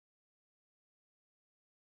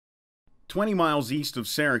20 miles east of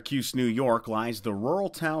Syracuse, New York, lies the rural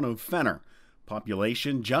town of Fenner.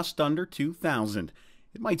 Population just under 2,000.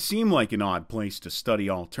 It might seem like an odd place to study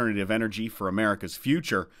alternative energy for America's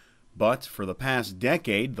future, but for the past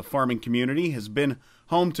decade, the farming community has been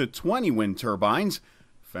home to 20 wind turbines.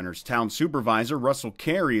 Fenner's town supervisor, Russell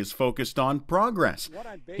Carey, is focused on progress.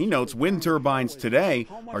 He notes wind turbines today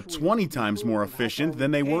are 20 times more efficient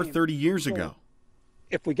than they were 30 years ago.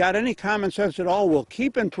 If we got any common sense at all, we'll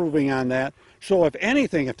keep improving on that. So if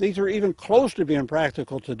anything, if these are even close to being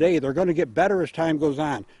practical today, they're going to get better as time goes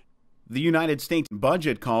on. The United States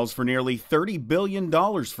budget calls for nearly $30 billion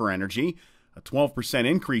for energy, a 12%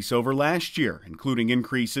 increase over last year, including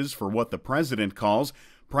increases for what the president calls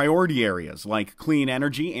priority areas like clean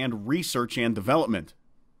energy and research and development.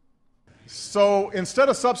 So instead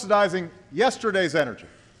of subsidizing yesterday's energy,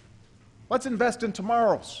 let's invest in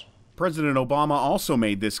tomorrow's. President Obama also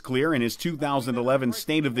made this clear in his 2011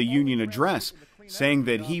 State of the Union address, saying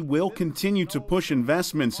that he will continue to push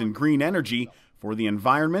investments in green energy for the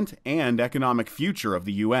environment and economic future of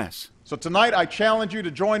the U.S. So tonight I challenge you to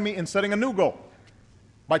join me in setting a new goal.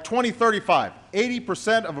 By 2035,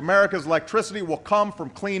 80% of America's electricity will come from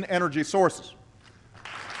clean energy sources.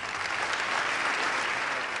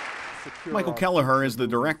 Michael Kelleher is the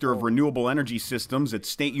Director of Renewable Energy Systems at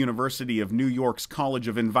State University of New York's College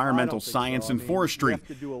of Environmental Science and Forestry,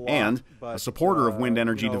 and a supporter of wind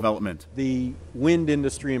energy development. The wind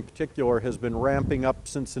industry in particular has been ramping up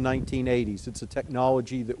since the 1980s. It's a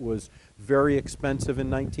technology that was very expensive in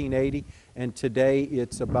 1980, and today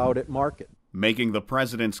it's about at market. Making the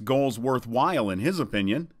president's goals worthwhile, in his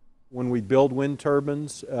opinion. When we build wind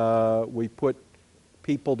turbines, we put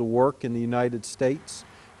people to work in the United States.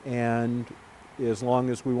 And as long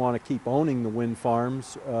as we want to keep owning the wind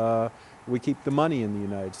farms, we keep the money in the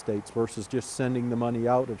United States versus just sending the money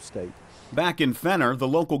out of state. Back in Fenner, the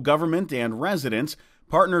local government and residents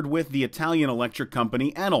partnered with the Italian electric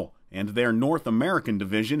company Enel and their North American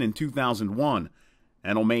division in 2001.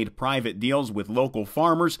 Enel made private deals with local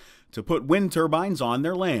farmers to put wind turbines on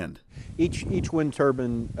their land. Each wind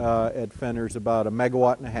turbine at Fenner is about 1.5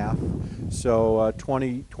 megawatts, so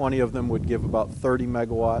 20 of them would give about 30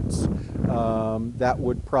 megawatts. That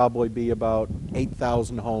would probably be about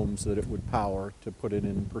 8,000 homes that it would power, to put it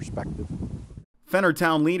in perspective. Fenner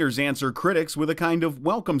town leaders answer critics with a kind of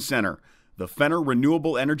welcome center, the Fenner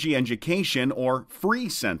Renewable Energy Education, or FREE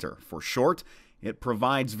Center for short. It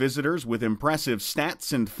provides visitors with impressive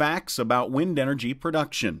stats and facts about wind energy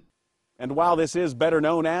production. And while this is better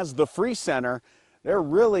known as the Free Center, there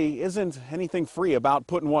really isn't anything free about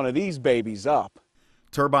putting one of these babies up.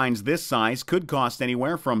 Turbines this size could cost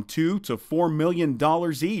anywhere from $2 to $4 million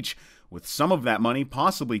each, with some of that money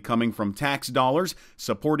possibly coming from tax dollars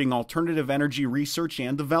supporting alternative energy research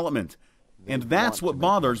and development. And that's what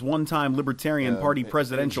bothers one-time Libertarian Party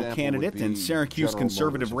presidential candidate and Syracuse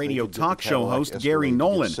conservative radio talk show host Gary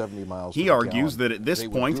Nolan. He argues that at this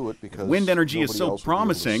point, wind energy is so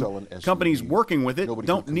promising, companies working with it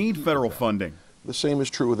don't need federal funding. The same is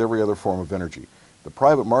true with every other form of energy. The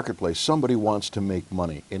private marketplace, somebody wants to make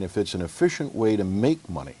money, and if it's an efficient way to make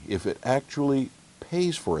money, if it actually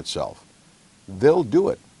pays for itself, they'll do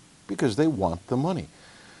it because they want the money.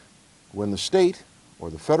 When the state or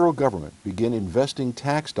the federal government begin investing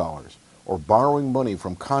tax dollars or borrowing money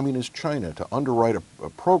from communist China to underwrite a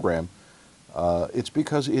program, it's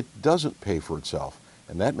because it doesn't pay for itself,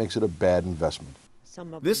 and that makes it a bad investment.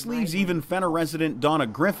 This leaves even Fenner resident Donna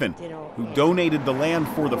Griffin, who donated the land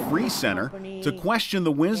for the Free Center, to question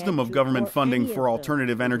the wisdom of government funding for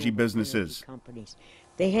alternative energy businesses.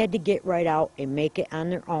 They had to get right out and make it on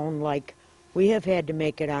their own, like we have had to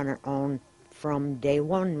make it on our own from day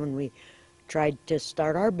one when we tried to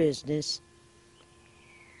start our business.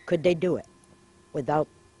 Could they do it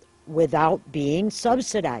without being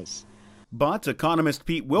subsidized? But economist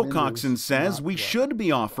Pete Wilcoxon says we should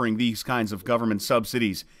be offering these kinds of government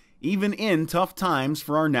subsidies, even in tough times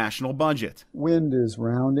for our national budget. Wind is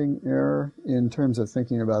rounding error in terms of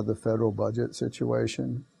thinking about the federal budget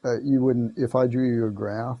situation. You wouldn't, if I drew you a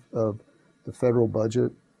graph of the federal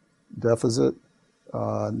budget deficit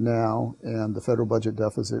now and the federal budget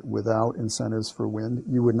deficit without incentives for wind,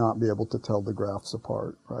 you would not be able to tell the graphs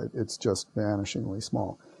apart, right? It's just vanishingly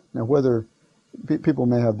small. Now, whether people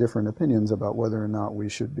may have different opinions about whether or not we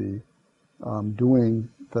should be doing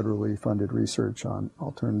federally funded research on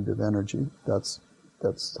alternative energy, that's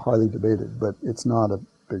highly debated, but it's not a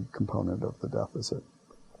big component of the deficit.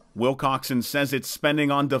 Wilcoxon says it's spending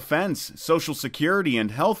on defense, Social Security,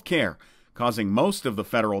 and health care, causing most of the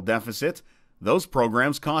federal deficit. Those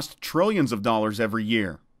programs cost trillions of dollars every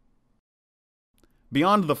year.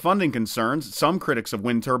 Beyond the funding concerns, some critics of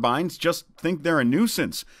wind turbines just think they're a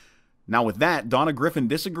nuisance. Now with that, Donna Griffin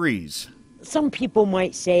disagrees. Some people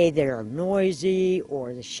might say they're noisy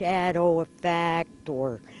or the shadow effect,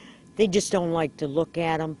 or they just don't like to look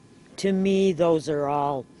at them. To me, those are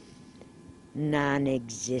all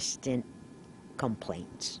non-existent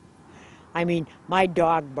complaints. I mean, my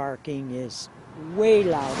dog barking is way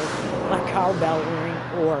louder. My cowbell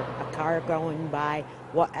ring or a car going by,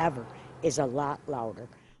 whatever, is a lot louder.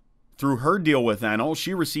 Through her deal with Enel,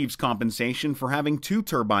 she receives compensation for having 2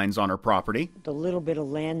 turbines on her property. The little bit of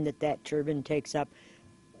land that turbine takes up,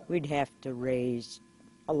 we'd have to raise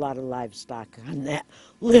a lot of livestock on that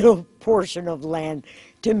little portion of land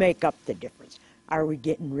to make up the difference. Are we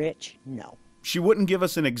getting rich? No. She wouldn't give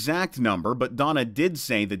us an exact number, but Donna did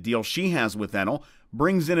say the deal she has with Enel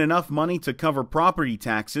brings in enough money to cover property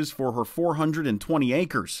taxes for her 420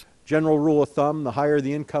 acres. General rule of thumb, the higher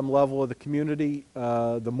the income level of the community,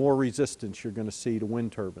 the more resistance you're going to see to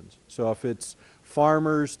wind turbines. So if it's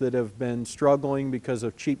farmers that have been struggling because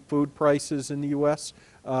of cheap food prices in the U.S.,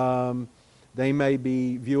 they may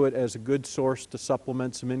view it as a good source to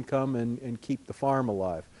supplement some income and keep the farm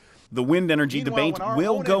alive. The wind energy debate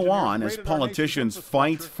will go on as politicians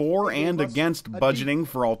fight for and against budgeting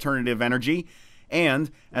for alternative energy,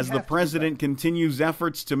 and as the president continues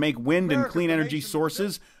efforts to make wind and clean energy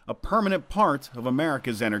sources a permanent part of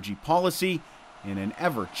America's energy policy in an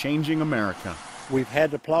ever-changing America. We've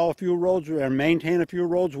had to plow a few roads and maintain a few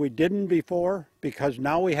roads we didn't before, because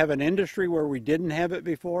now we have an industry where we didn't have it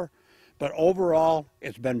before. But overall,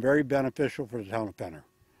 it's been very beneficial for the town of Fenner.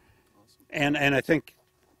 And I think,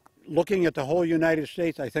 looking at the whole United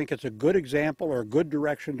States, I think it's a good example or a good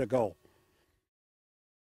direction to go.